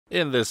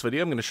In this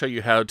video, I'm going to show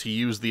you how to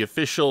use the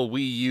official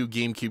Wii U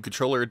GameCube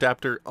controller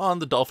adapter on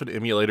the Dolphin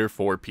emulator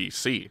for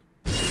PC.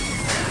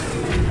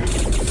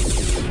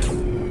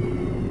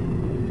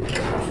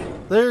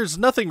 There's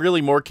nothing really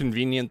more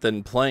convenient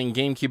than playing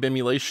GameCube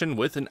emulation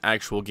with an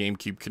actual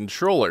GameCube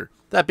controller.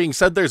 That being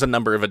said, there's a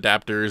number of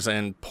adapters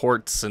and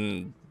ports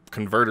and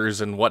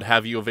converters and what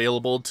have you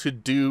available to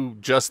do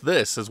just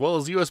this, as well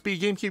as USB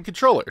GameCube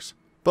controllers.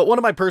 But one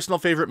of my personal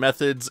favorite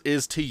methods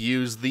is to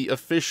use the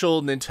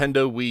official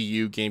Nintendo Wii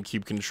U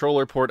GameCube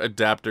controller port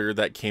adapter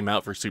that came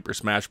out for Super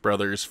Smash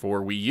Bros.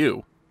 For Wii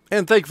U.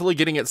 And thankfully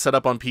getting it set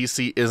up on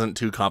PC isn't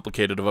too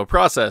complicated of a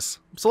process,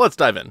 so let's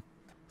dive in.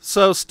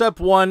 So step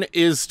one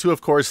is to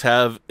of course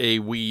have a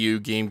Wii U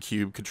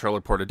GameCube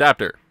controller port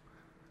adapter.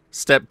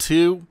 Step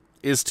two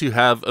is to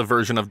have a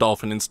version of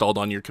Dolphin installed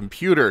on your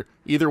computer,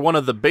 either one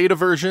of the beta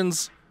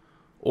versions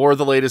or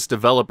the latest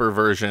developer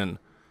version.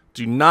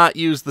 Do not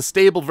use the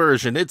stable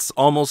version, it's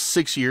almost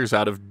 6 years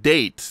out of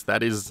date.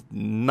 That is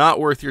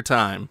not worth your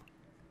time.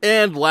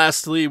 And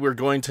lastly, we're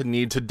going to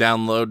need to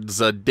download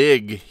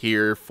Dayvv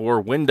here for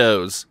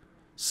Windows.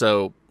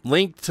 So,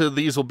 link to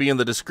these will be in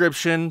the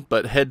description,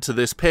 but head to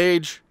this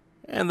page,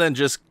 and then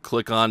just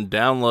click on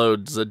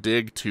Download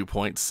Dayvv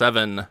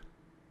 2.7.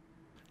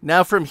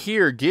 Now from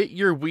here, get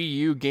your Wii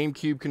U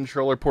GameCube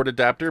controller port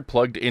adapter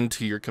plugged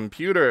into your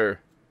computer.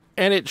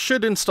 And it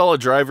should install a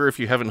driver if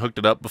you haven't hooked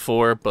it up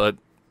before, but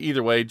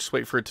either way, just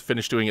wait for it to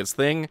finish doing its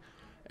thing.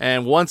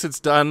 And once it's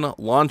done,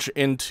 launch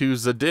into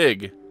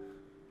Dayvv.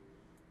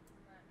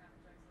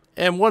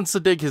 And once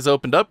Dayvv has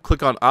opened up,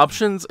 click on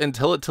Options and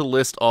tell it to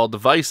list all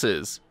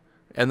devices.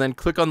 And then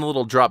click on the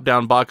little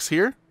drop-down box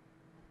here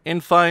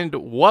and find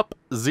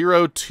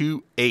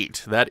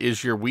WUP028. That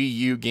is your Wii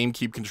U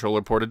GameCube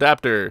controller port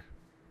adapter.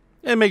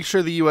 And make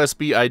sure the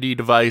USB ID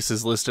device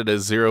is listed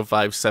as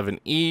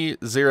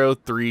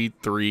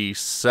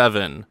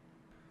 057E0337.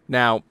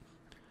 Now,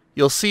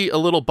 you'll see a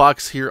little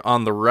box here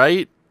on the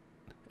right,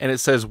 and it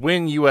says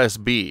Win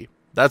USB.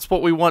 That's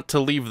what we want to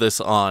leave this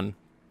on.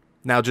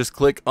 Now just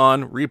click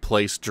on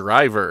Replace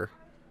Driver.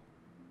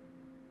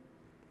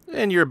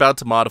 And you're about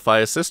to modify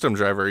a system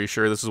driver. Are you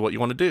sure this is what you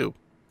want to do?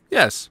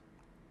 Yes.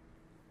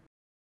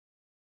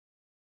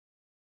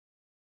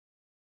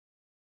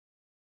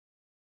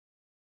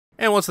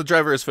 And once the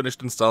driver is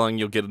finished installing,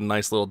 you'll get a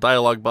nice little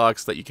dialog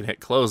box that you can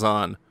hit close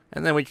on.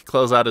 And then we can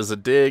close out as a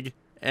Dayvv,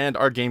 and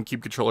our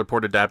GameCube controller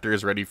port adapter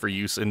is ready for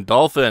use in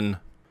Dolphin.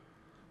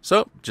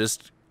 So,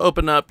 just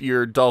open up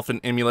your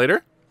Dolphin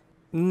emulator,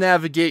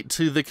 navigate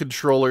to the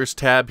controllers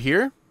tab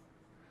here,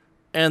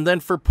 and then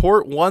for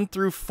port 1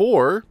 through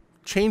 4,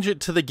 change it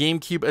to the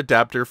GameCube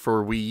adapter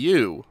for Wii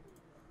U.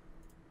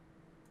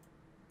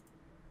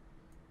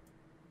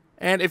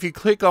 And if you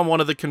click on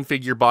one of the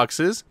configure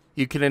boxes,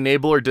 you can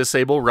enable or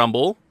disable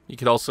Rumble. You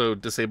can also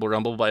disable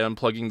Rumble by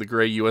unplugging the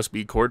gray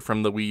USB cord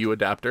from the Wii U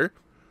adapter.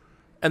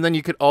 And then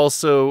you could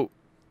also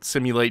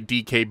simulate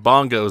DK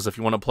bongos if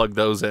you want to plug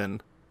those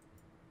in.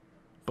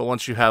 But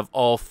once you have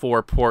all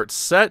 4 ports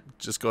set,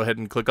 just go ahead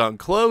and click on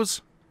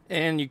Close.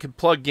 And you can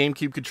plug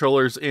GameCube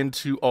controllers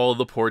into all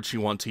the ports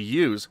you want to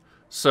use.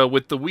 So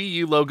with the Wii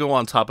U logo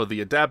on top of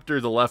the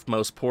adapter, the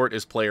leftmost port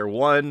is player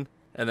 1,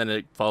 and then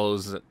it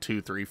follows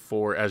 2, 3,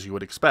 4 as you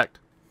would expect.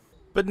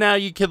 But now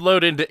you can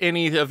load into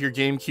any of your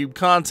GameCube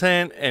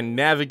content and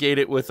navigate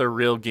it with a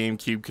real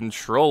GameCube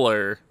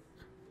controller.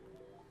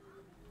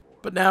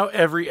 But now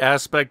every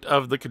aspect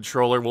of the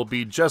controller will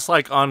be just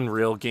like on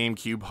real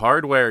GameCube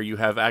hardware. You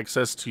have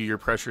access to your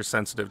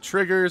pressure-sensitive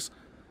triggers,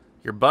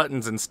 your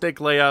buttons and stick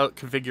layout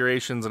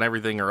configurations and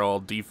everything are all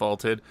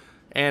defaulted.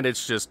 And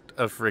it's just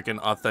a freaking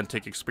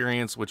authentic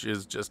experience, which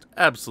is just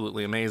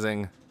absolutely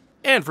amazing.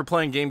 And for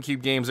playing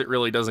GameCube games, it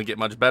really doesn't get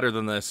much better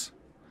than this.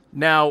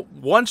 Now,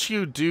 once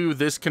you do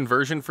this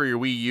conversion for your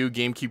Wii U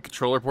GameCube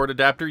controller port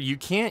adapter, you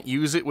can't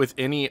use it with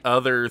any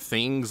other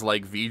things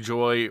like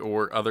VJoy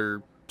or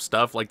other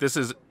stuff. Like, this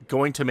is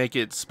going to make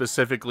it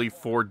specifically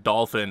for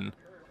Dolphin.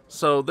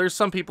 So there's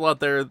some people out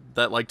there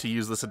that like to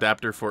use this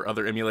adapter for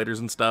other emulators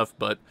and stuff,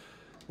 but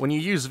when you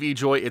use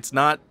VJoy, it's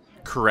not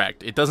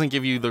correct. It doesn't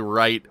give you the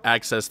right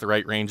access, the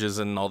right ranges,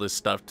 and all this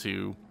stuff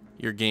to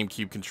your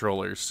GameCube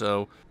controllers.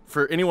 So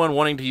for anyone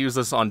wanting to use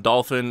this on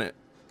Dolphin,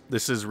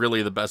 this is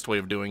really the best way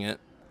of doing it.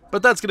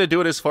 But that's going to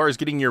do it as far as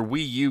getting your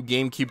Wii U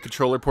GameCube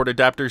controller port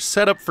adapter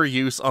set up for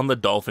use on the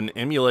Dolphin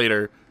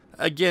emulator.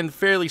 Again,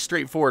 fairly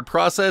straightforward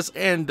process,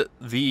 and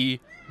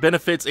the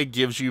benefits it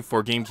gives you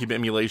for GameCube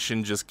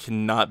emulation just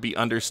cannot be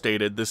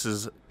understated. This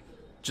is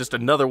just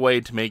another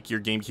way to make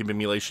your GameCube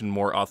emulation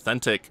more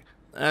authentic.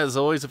 As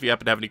always, if you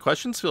happen to have any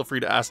questions, feel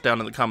free to ask down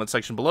in the comment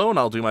section below, and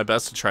I'll do my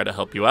best to try to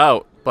help you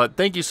out. But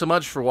thank you so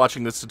much for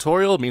watching this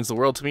tutorial. It means the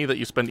world to me that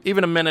you spend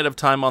even a minute of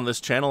time on this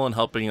channel and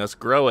helping us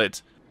grow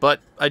it. But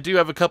I do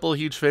have a couple of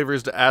huge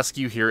favors to ask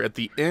you here at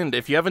the end.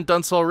 If you haven't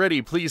done so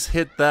already, please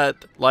hit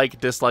that like,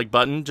 dislike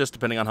button, just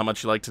depending on how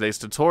much you like today's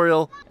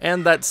tutorial,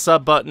 and that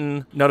sub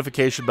button,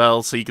 notification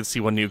bell, so you can see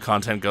when new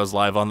content goes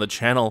live on the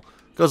channel.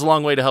 It goes a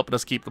long way to helping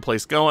us keep the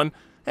place going,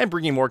 and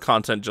bringing more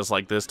content just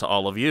like this to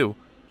all of you.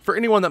 For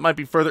anyone that might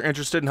be further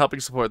interested in helping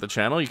support the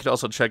channel, you can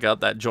also check out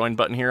that join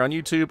button here on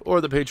YouTube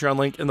or the Patreon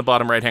link in the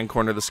bottom right-hand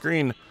corner of the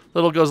screen.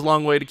 Little goes a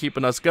long way to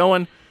keeping us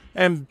going,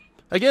 and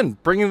again,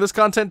 bringing this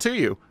content to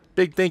you.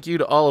 Big thank you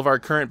to all of our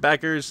current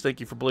backers. Thank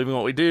you for believing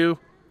what we do,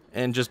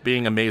 and just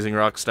being amazing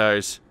rock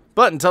stars.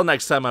 But until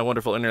next time, my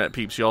wonderful internet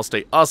peeps, you all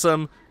stay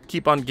awesome,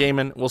 keep on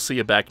gaming, we'll see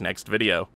you back next video.